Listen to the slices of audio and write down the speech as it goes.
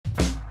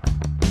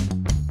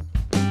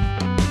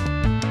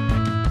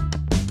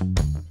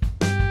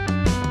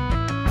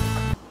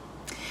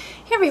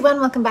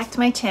everyone, welcome back to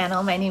my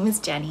channel. My name is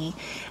Jenny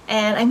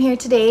and I'm here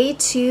today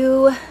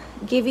to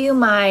give you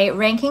my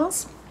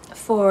rankings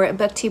for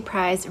BookTube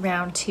Prize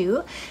Round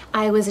 2.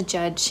 I was a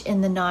judge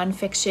in the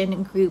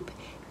nonfiction group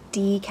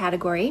D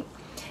category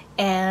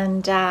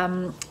and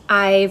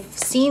I've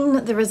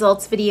seen the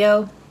results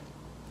video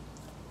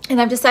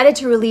and I've decided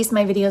to release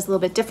my videos a little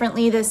bit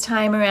differently this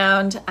time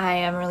around. I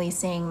am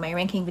releasing my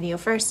ranking video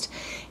first,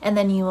 and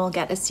then you will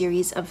get a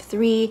series of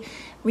 3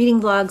 reading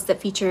vlogs that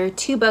feature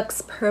 2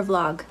 books per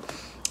vlog.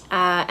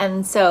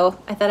 And so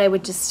I thought I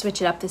would just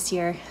switch it up this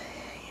year.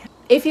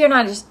 If you're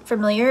not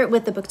familiar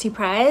with the BookTube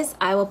Prize,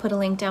 I will put a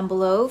link down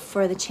below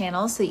for the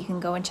channel so you can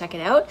go and check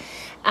it out.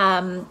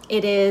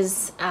 It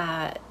is,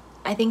 I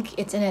think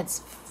it's in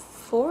its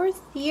 4th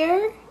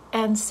year,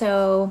 and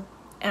so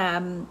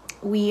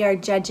we are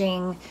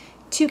judging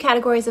 2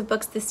 categories of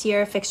books this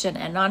year, fiction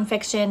and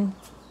nonfiction.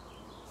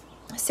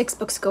 6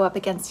 books go up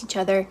against each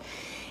other,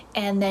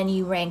 and then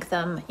you rank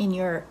them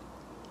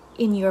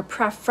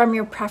from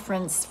your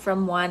preference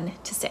from 1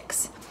 to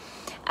 6.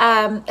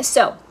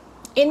 So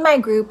in my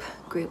group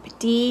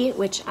D,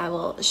 which I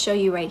will show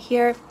you right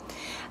here,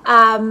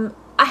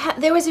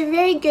 there was a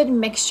very good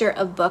mixture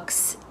of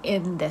books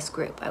in this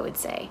group, I would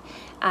say.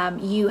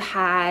 You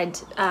had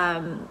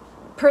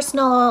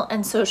personal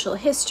and social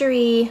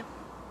history,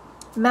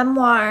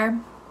 memoir,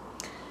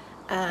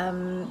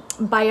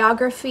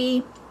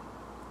 biography,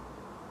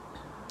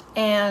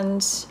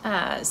 and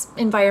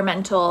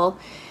environmental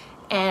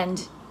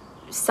and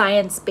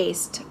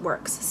science-based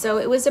works. So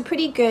it was a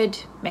pretty good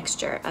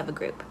mixture of a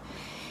group.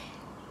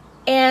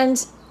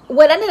 And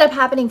what ended up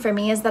happening for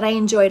me is that I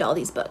enjoyed all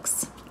these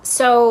books.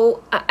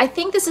 So I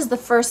think this is the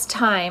first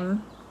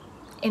time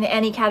in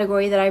any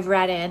category that I've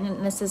read in,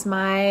 and this is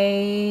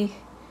my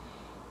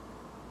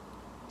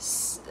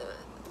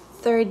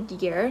 4th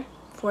year,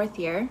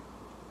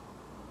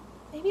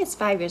 maybe it's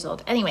 5 years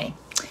old. Anyway,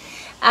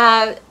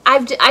 I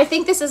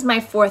think this is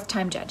my 4th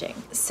time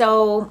judging.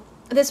 So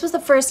this was the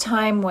first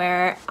time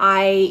where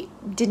I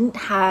didn't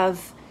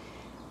have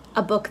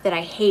a book that I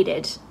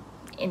hated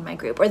in my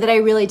group, or that I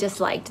really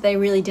disliked, that I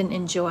really didn't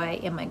enjoy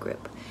in my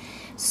group.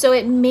 So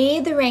it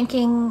made the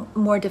ranking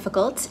more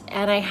difficult,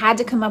 and I had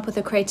to come up with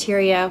a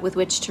criteria with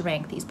which to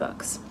rank these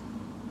books.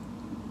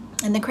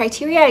 And the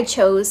criteria I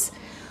chose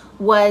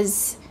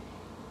was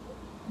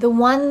the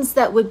ones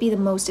that would be the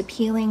most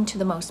appealing to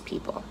the most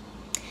people.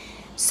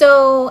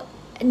 So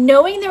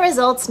knowing the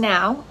results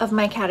now of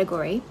my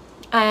category,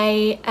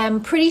 I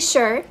am pretty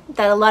sure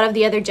that a lot of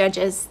the other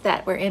judges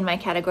that were in my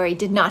category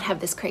did not have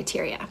this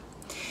criteria.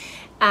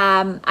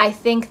 I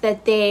think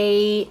that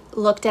they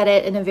looked at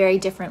it in a very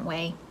different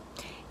way,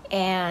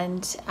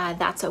 and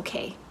that's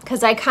okay.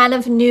 Because I kind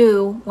of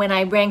knew when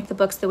I ranked the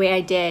books the way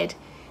I did,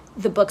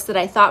 the books that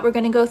I thought were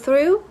going to go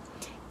through,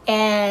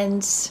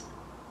 and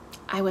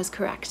I was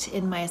correct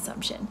in my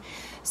assumption.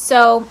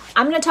 So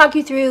I'm going to talk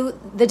you through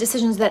the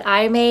decisions that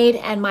I made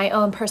and my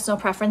own personal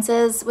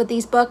preferences with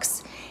these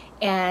books.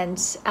 And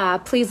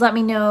please let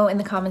me know in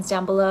the comments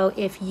down below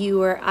if you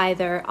were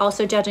either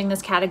also judging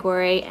this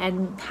category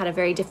and had a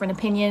very different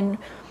opinion,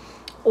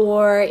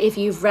 or if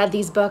you've read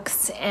these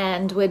books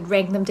and would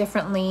rank them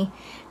differently,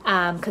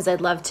 because I'd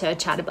love to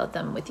chat about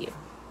them with you.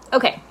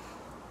 Okay,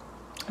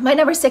 my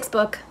number 6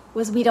 book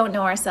was We Don't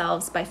Know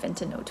Ourselves by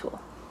Fintan.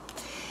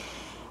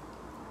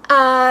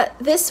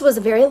 This was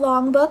a very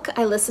long book.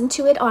 I listened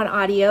to it on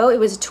audio. It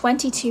was a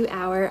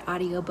 22-hour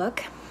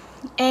audiobook.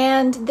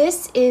 And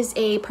this is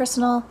a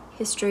personal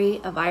history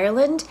of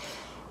Ireland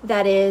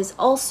that is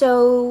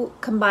also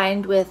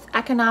combined with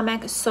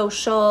economic,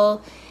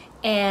 social,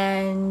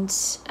 and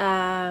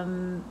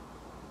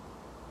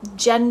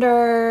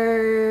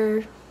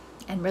gender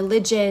and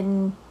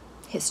religion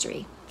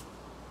history.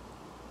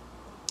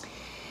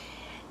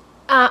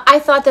 I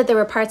thought that there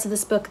were parts of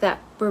this book that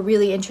were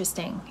really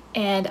interesting,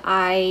 and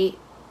I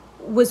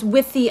was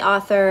with the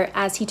author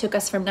as he took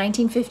us from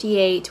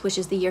 1958, which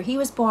is the year he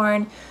was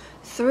born,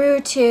 through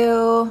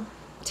to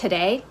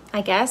today,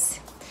 I guess.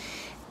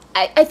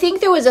 I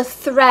think there was a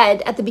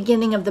thread at the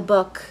beginning of the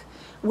book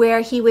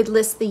where he would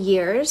list the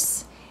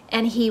years,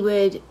 and he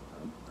would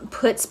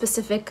put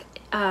specific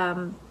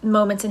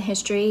moments in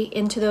history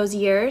into those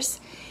years.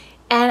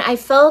 And I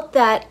felt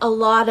that a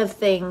lot of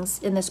things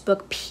in this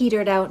book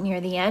petered out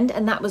near the end,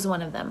 and that was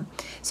one of them.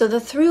 So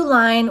the through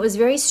line was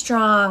very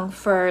strong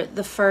for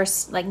the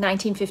first, like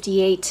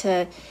 1958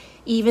 to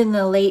even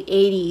the late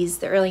 80s,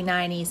 the early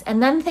 90s.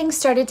 And then things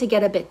started to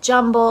get a bit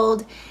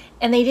jumbled,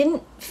 and they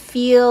didn't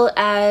feel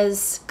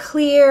as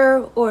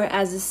clear or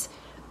as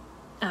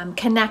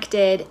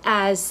connected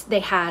as they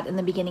had in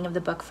the beginning of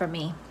the book for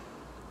me.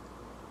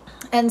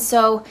 And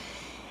so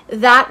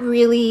that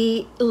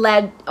really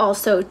led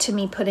also to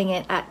me putting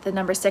it at the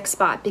number 6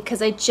 spot, because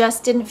I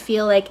just didn't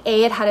feel like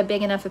it had a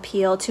big enough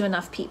appeal to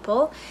enough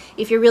people.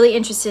 If you're really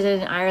interested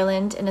in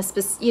Ireland and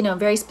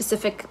very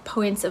specific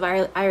points of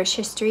Irish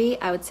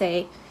history, I would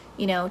say,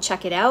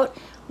 check it out.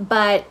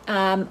 But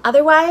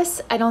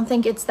otherwise, I don't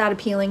think it's that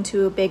appealing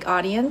to a big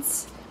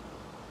audience.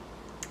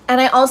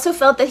 And I also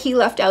felt that he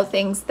left out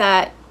things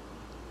that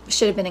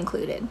should have been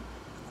included.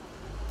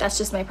 That's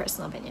just my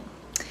personal opinion.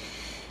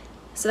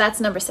 So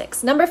that's number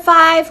 6. Number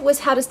 5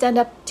 was How to Stand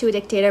Up to a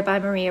Dictator by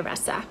Maria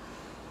Ressa.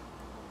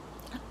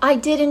 I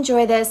did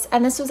enjoy this,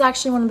 and this was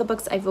actually one of the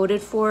books I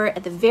voted for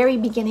at the very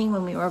beginning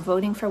when we were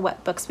voting for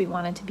what books we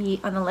wanted to be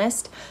on the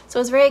list. So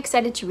I was very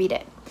excited to read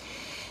it.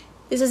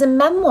 This is a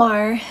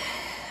memoir,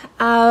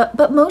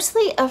 but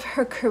mostly of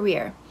her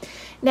career.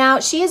 Now,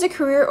 she is a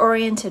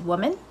career-oriented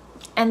woman,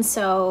 and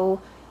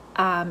so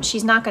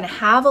she's not going to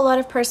have a lot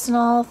of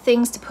personal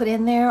things to put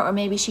in there, or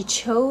maybe she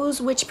chose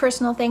which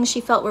personal things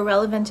she felt were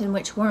relevant and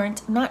which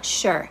weren't. I'm not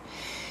sure.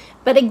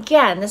 But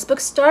again, this book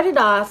started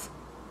off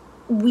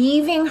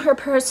weaving her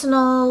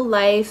personal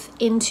life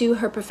into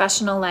her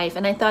professional life,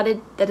 and I thought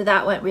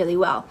that went really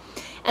well.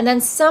 And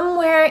then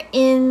somewhere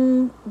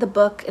in the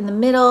book, in the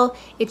middle,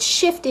 it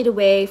shifted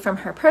away from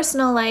her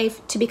personal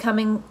life to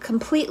becoming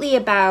completely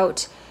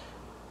about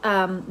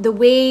the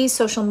way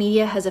social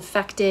media has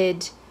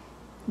affected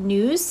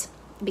news,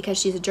 because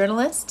she's a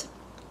journalist,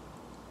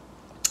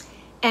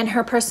 and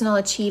her personal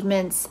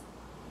achievements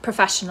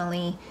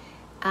professionally.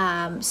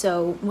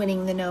 So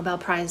winning the Nobel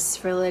Prize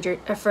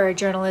for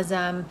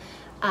journalism,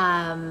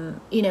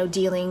 you know,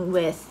 dealing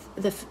with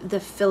the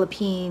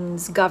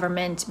Philippines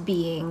government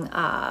being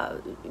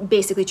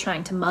basically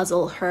trying to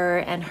muzzle her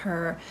and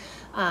her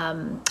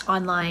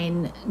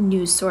online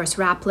news source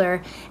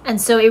Rappler.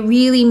 And so it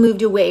really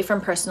moved away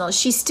from personal.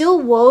 She still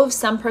wove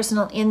some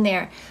personal in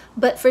there,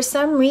 but for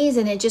some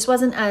reason it just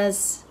wasn't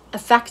as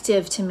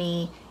effective to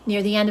me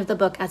near the end of the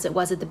book as it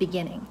was at the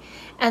beginning.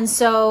 And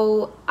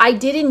so I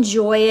did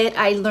enjoy it.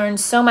 I learned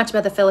so much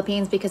about the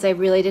Philippines because I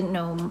really didn't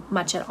know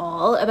much at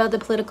all about the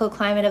political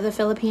climate of the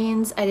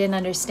Philippines. I didn't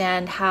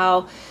understand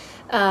how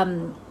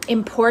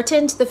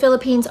important the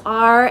Philippines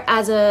are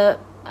as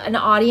an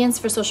audience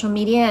for social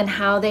media, and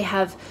how they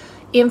have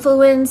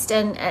influenced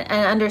and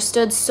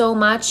understood so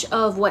much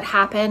of what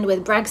happened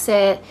with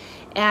Brexit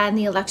and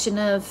the election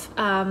of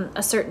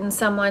a certain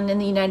someone in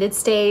the United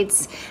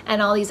States,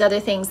 and all these other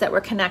things that were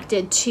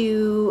connected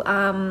to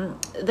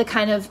the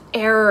kind of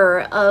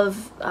error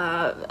of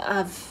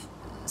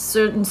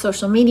certain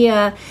social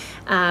media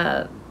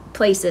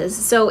places.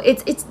 So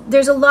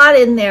there's a lot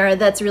in there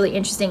that's really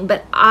interesting,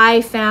 but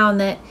I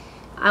found that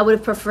I would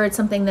have preferred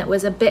something that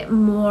was a bit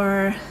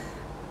more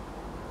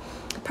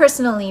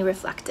personally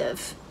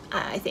reflective,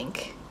 I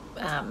think.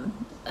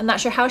 I'm not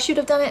sure how she would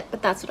have done it,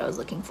 but that's what I was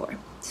looking for.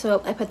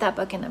 So I put that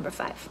book in number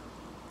 5.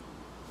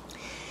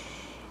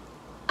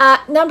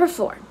 Number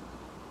 4,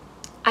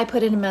 I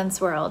put in A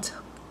Men's World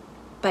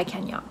by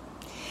Yong.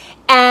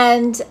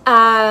 And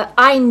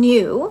I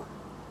knew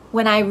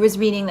when I was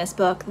reading this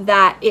book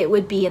that it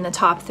would be in the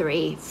top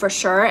 3 for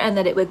sure, and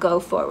that it would go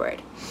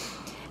forward.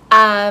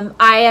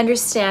 I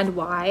understand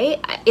why.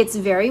 It's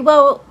very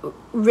well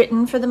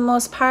written for the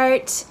most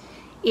part.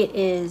 It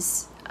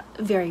is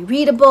very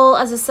readable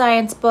as a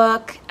science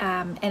book,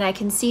 and I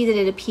can see that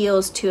it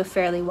appeals to a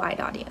fairly wide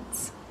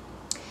audience.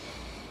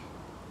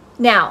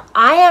 Now,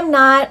 I am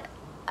not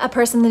a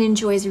person that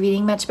enjoys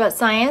reading much about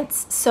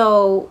science,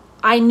 so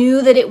I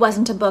knew that it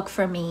wasn't a book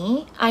for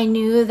me. I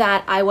knew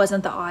that I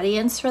wasn't the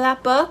audience for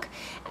that book,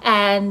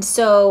 and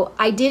so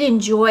I did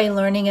enjoy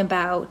learning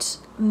about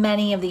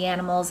many of the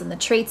animals and the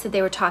traits that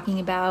they were talking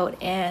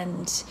about,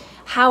 and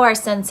how our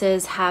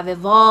senses have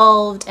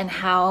evolved, and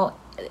how,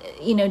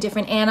 you know,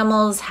 different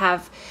animals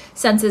have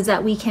senses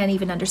that we can't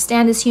even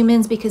understand as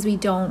humans because we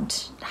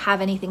don't have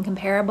anything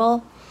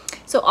comparable.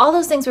 So all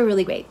those things were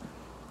really great.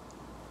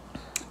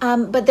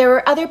 But there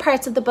were other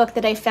parts of the book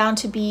that I found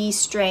to be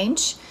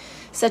strange,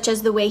 such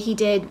as the way he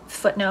did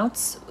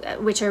footnotes,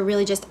 which are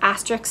really just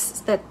asterisks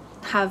that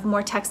have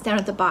more text down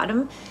at the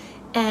bottom.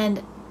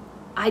 And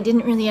I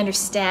didn't really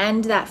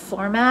understand that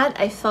format.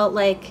 I felt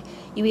like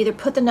you either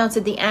put the notes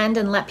at the end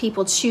and let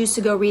people choose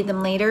to go read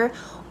them later,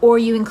 or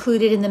you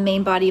include it in the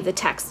main body of the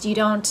text. You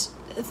don't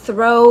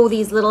throw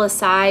these little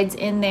asides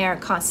in there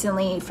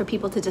constantly for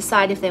people to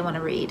decide if they want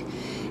to read.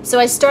 So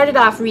I started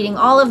off reading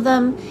all of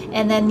them,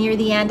 and then near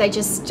the end I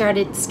just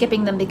started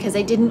skipping them because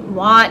I didn't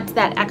want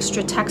that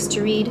extra text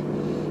to read.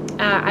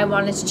 I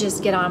wanted to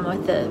just get on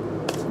with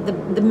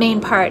the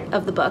main part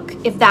of the book.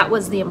 If that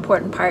was the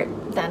important part,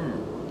 then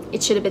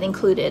it should have been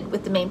included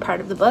with the main part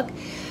of the book.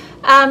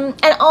 And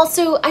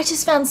also, I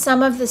just found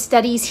some of the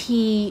studies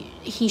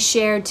he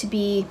shared to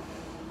be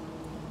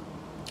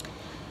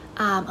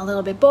a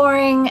little bit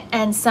boring,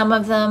 and some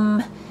of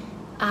them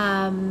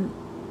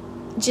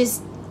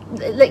just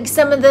like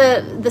some of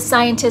the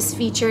scientists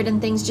featured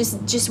and things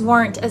just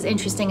weren't as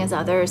interesting as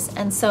others.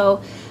 And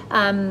so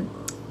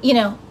you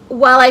know,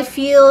 while I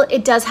feel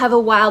it does have a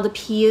wide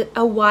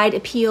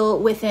appeal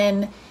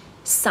within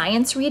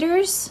science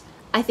readers,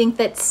 I think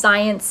that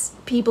science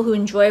people who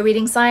enjoy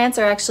reading science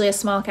are actually a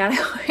small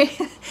category.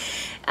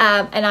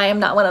 And I am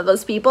not one of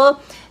those people.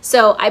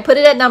 So I put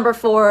it at number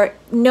 4,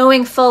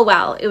 knowing full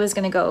well it was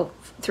going to go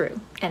through,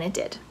 and it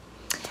did.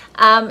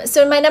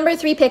 So my number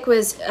 3 pick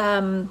was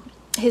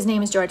His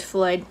Name is George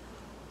Floyd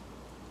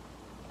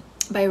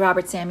by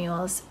Robert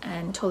Samuels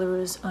and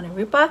Toluse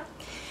Olorunnipa.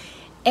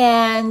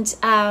 And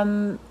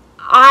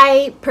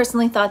I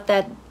personally thought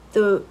that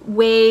the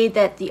way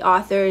that the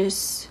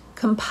authors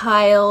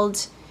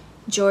compiled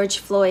George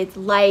Floyd's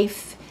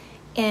life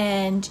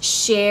and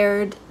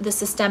shared the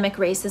systemic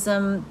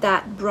racism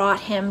that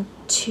brought him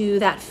to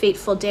that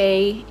fateful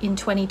day in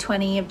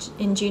 2020,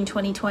 in June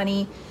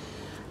 2020,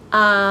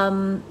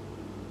 May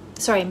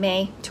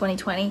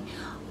 2020,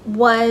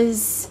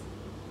 was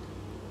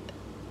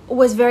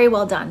very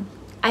well done.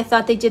 I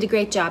thought they did a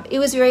great job. It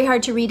was very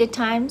hard to read at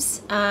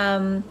times.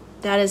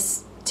 That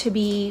is to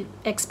be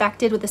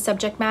expected with the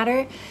subject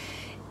matter.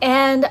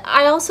 And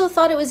I also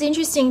thought it was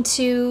interesting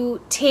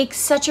to take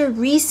such a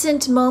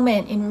recent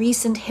moment in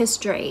recent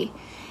history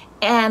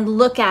and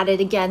look at it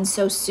again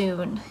so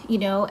soon, you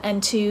know,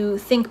 and to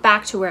think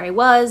back to where I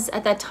was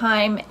at that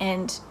time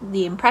and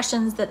the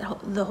impressions that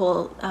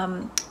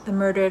the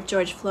murder of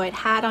George Floyd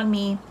had on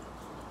me.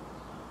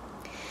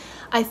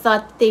 I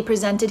thought they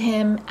presented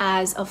him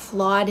as a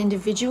flawed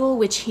individual,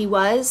 which he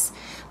was,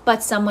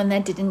 but someone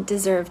that didn't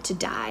deserve to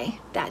die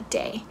that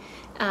day.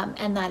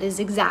 And that is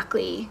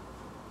exactly,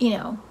 you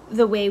know,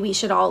 the way we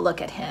should all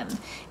look at him.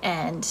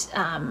 And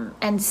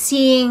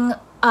seeing,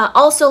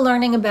 also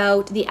learning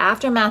about the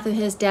aftermath of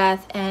his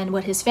death and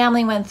what his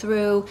family went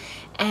through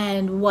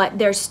and what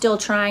they're still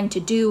trying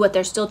to do, what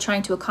they're still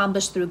trying to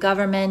accomplish through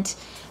government.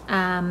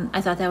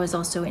 I thought that was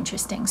also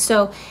interesting.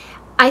 So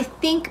I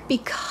think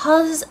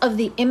because of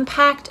the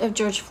impact of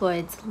George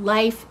Floyd's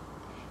life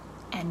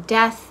and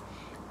death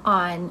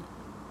on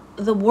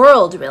the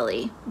world,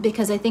 really,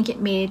 because I think it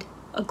made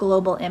a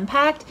global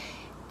impact,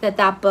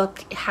 that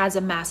book has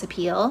a mass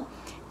appeal.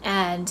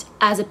 And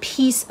as a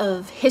piece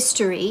of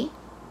history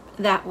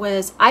that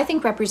was, I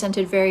think,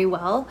 represented very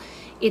well,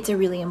 it's a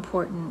really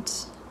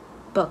important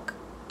book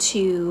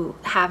to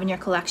have in your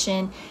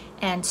collection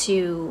and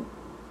to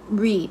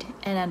read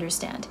and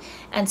understand.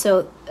 And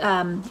so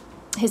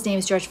his name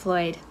is George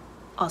Floyd,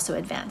 also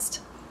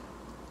advanced.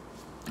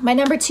 My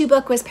number 2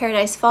 book was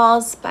Paradise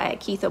Falls by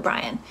Keith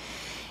O'Brien.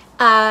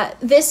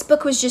 This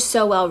book was just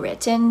so well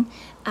written.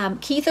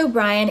 Keith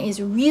O'Brien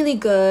is really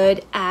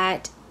good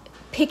at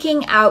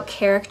picking out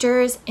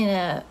characters in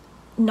a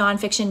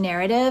nonfiction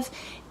narrative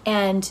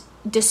and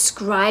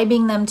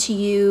describing them to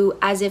you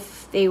as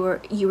if you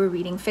were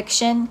reading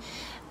fiction.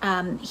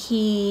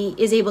 He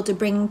is able to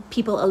bring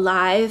people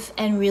alive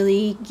and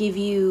really give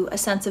you a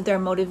sense of their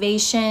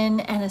motivation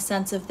and a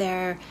sense of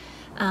their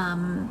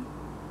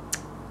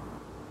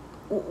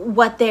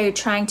what they're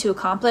trying to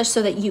accomplish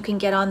so that you can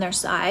get on their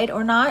side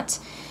or not.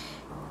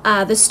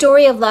 The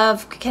Story of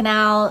Love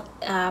Canal,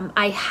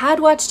 I had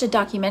watched a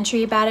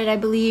documentary about it, I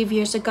believe,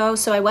 years ago,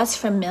 so I was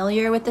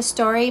familiar with the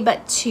story,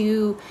 but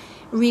to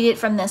read it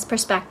from this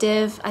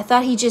perspective, I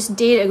thought he just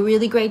did a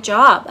really great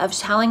job of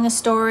telling the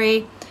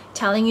story,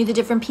 telling you the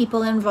different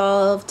people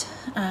involved,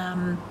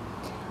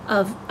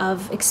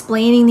 of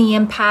explaining the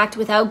impact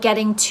without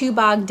getting too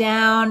bogged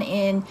down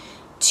in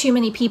too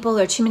many people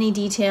or too many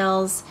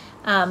details.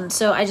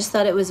 So I just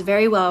thought it was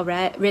very well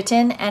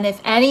written. And if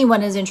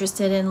anyone is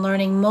interested in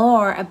learning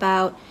more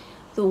about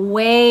the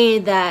way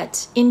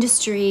that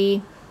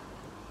industry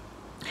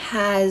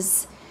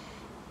has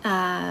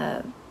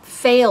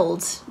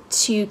failed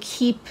to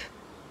keep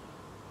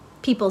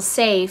people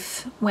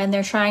safe when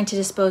they're trying to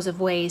dispose of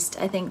waste,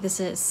 I think this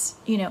is,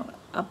 you know,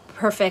 a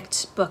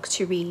perfect book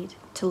to read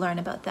to learn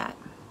about that.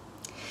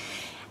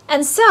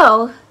 And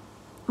so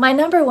my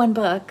number 1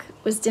 book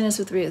was Dinners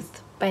with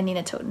Ruth by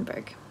Nina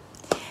Totenburg.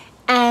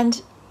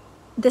 And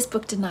this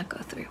book did not go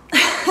through.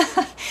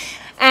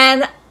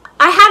 And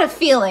I had a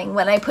feeling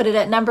when I put it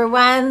at number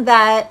 1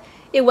 that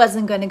it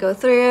wasn't going to go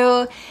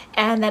through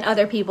and that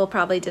other people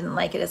probably didn't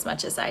like it as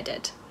much as I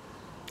did.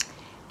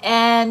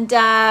 And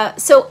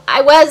so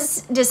I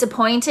was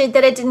disappointed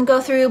that it didn't go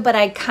through, but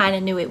I kind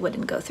of knew it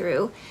wouldn't go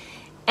through.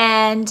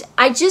 And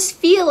I just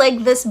feel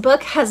like this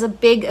book has a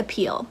big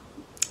appeal.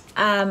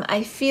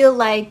 I feel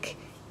like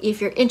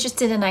if you're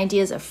interested in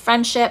ideas of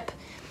friendship,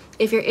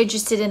 if you're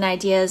interested in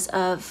ideas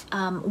of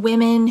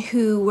women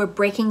who were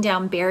breaking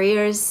down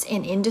barriers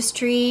in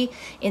industry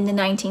in the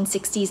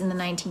 1960s and the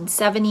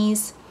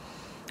 1970s,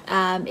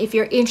 if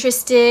you're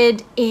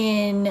interested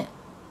in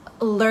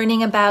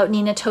learning about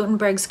Nina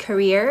Totenberg's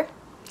career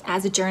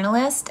as a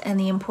journalist and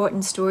the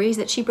important stories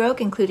that she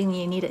broke, including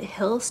the Anita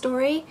Hill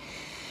story,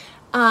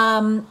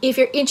 if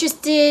you're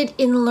interested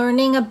in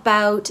learning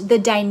about the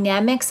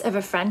dynamics of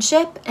a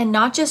friendship, and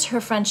not just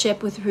her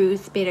friendship with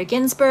Ruth Bader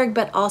Ginsburg,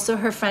 but also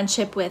her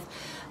friendship with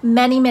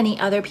many, many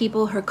other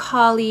people, her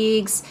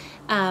colleagues,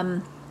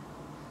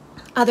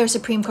 other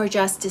Supreme Court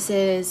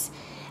justices,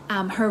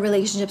 her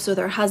relationships with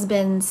her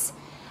husbands,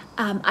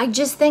 I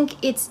just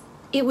think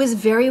it was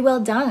very well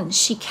done.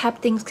 She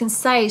kept things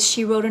concise.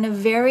 She wrote in a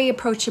very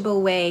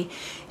approachable way.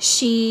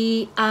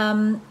 She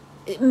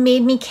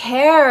made me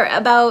care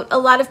about a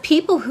lot of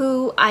people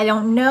who I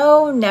don't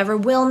know, never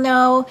will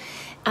know,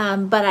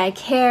 but I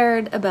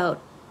cared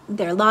about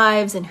their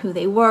lives and who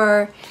they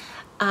were.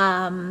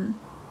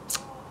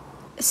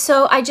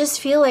 So I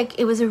just feel like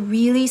it was a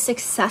really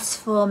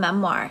successful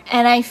memoir.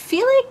 And I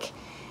feel like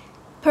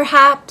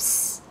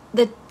perhaps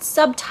the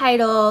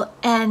subtitle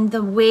and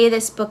the way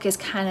this book is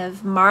kind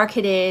of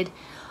marketed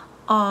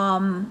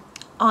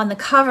on the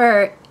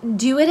cover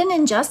do it an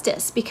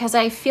injustice, because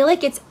I feel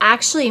like it's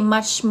actually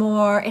much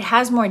more, it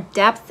has more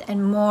depth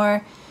and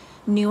more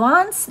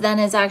nuance than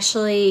is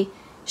actually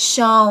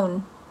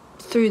shown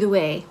through the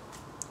way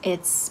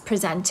it's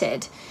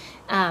presented,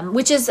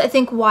 which is, I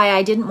think, why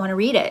I didn't want to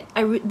read it.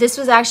 This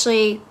was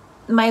actually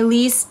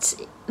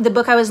the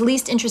book I was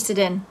least interested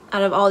in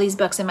out of all these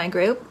books in my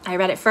group. I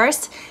read it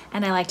first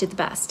and I liked it the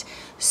best.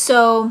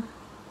 So,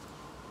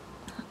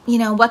 you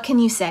know, what can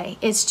you say?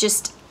 It's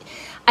just,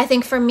 I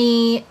think for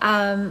me,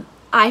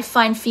 I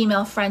find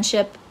female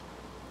friendship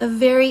a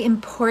very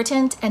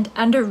important and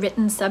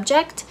underwritten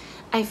subject.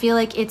 I feel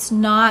like it's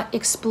not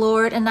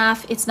explored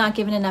enough. It's not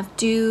given enough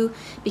due,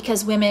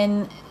 because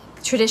women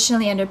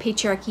traditionally under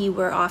patriarchy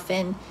were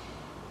often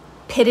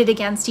pitted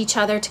against each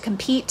other to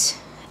compete.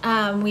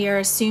 We are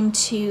assumed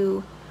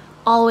to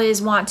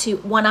always want to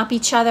one-up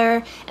each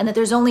other, and that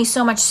there's only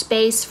so much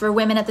space for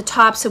women at the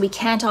top, so we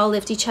can't all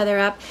lift each other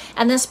up.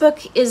 And this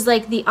book is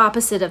like the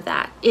opposite of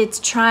that. It's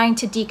trying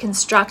to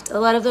deconstruct a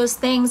lot of those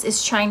things.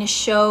 It's trying to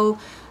show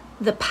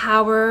the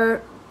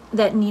power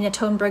that Nina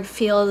Totenburg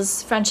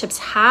feels friendships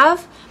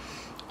have,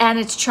 and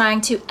it's trying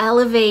to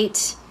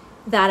elevate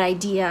that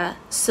idea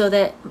so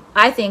that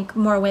I think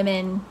more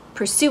women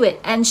pursue it.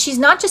 And she's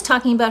not just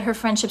talking about her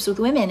friendships with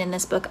women in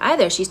this book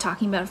either. She's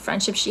talking about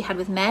friendships she had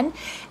with men,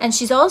 and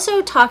she's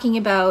also talking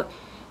about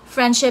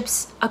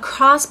friendships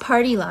across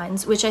party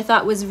lines, which I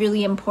thought was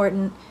really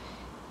important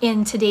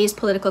in today's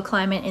political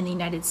climate in the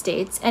United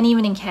States and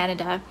even in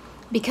Canada,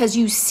 because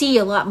you see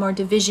a lot more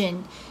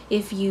division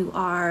if you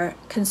are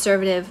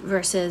conservative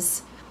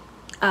versus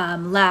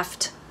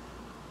left.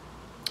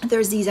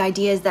 There's these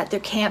ideas that there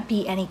can't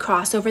be any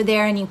crossover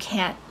there, and you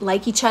can't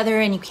like each other,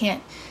 and you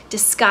can't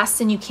discuss,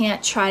 and you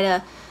can't try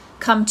to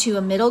come to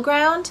a middle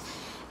ground.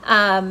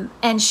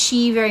 And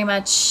she very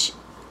much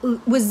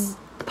was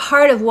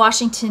part of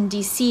Washington,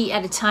 D.C.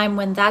 at a time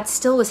when that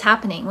still was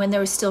happening, when there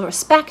was still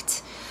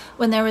respect,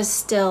 when there was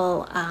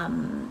still,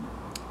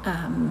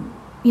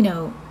 you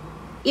know,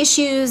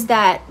 issues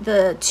that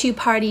the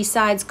two-party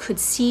sides could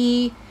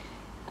see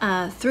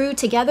through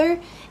together.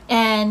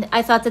 And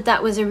I thought that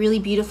that was a really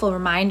beautiful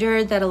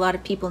reminder that a lot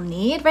of people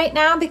need right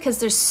now, because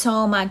there's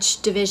so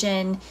much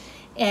division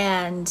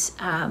and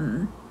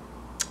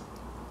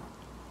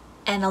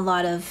a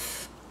lot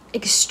of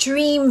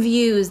extreme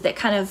views that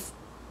kind of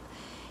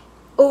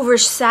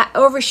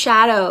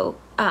overshadow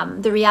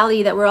the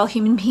reality that we're all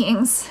human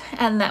beings,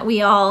 and that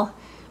we all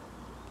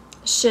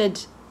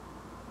should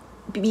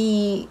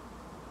be,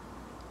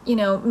 you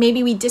know,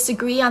 maybe we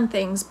disagree on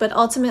things, but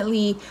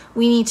ultimately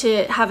we need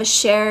to have a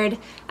shared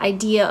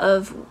idea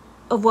of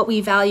what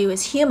we value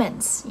as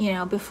humans, you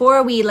know,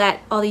 before we let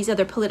all these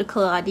other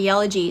political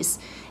ideologies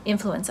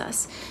influence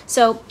us.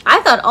 So I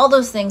thought all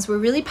those things were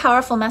really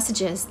powerful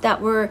messages that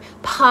were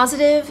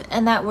positive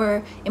and that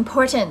were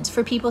important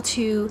for people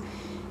to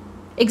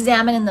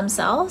examine in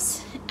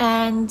themselves.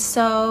 And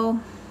so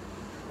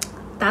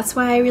that's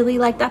why I really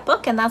like that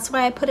book, and that's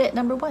why I put it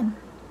 #1.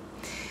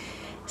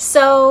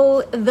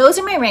 So those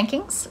are my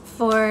rankings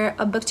for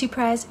a BookTube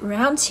Prize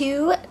Round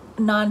 2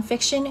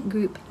 Nonfiction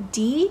Group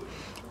D.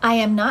 I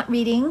am not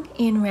reading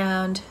in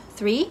Round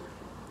 3,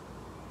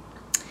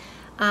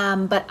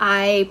 but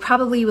I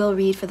probably will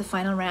read for the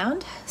final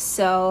round.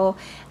 So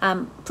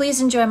please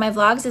enjoy my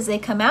vlogs as they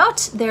come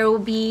out. There will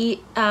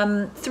be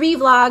 3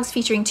 vlogs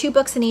featuring 2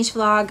 books in each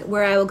vlog,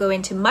 where I will go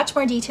into much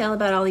more detail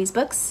about all these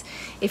books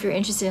if you're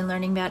interested in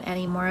learning about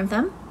any more of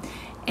them.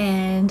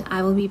 And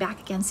I will be back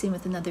again soon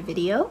with another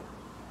video.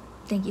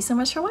 Thank you so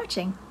much for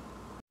watching.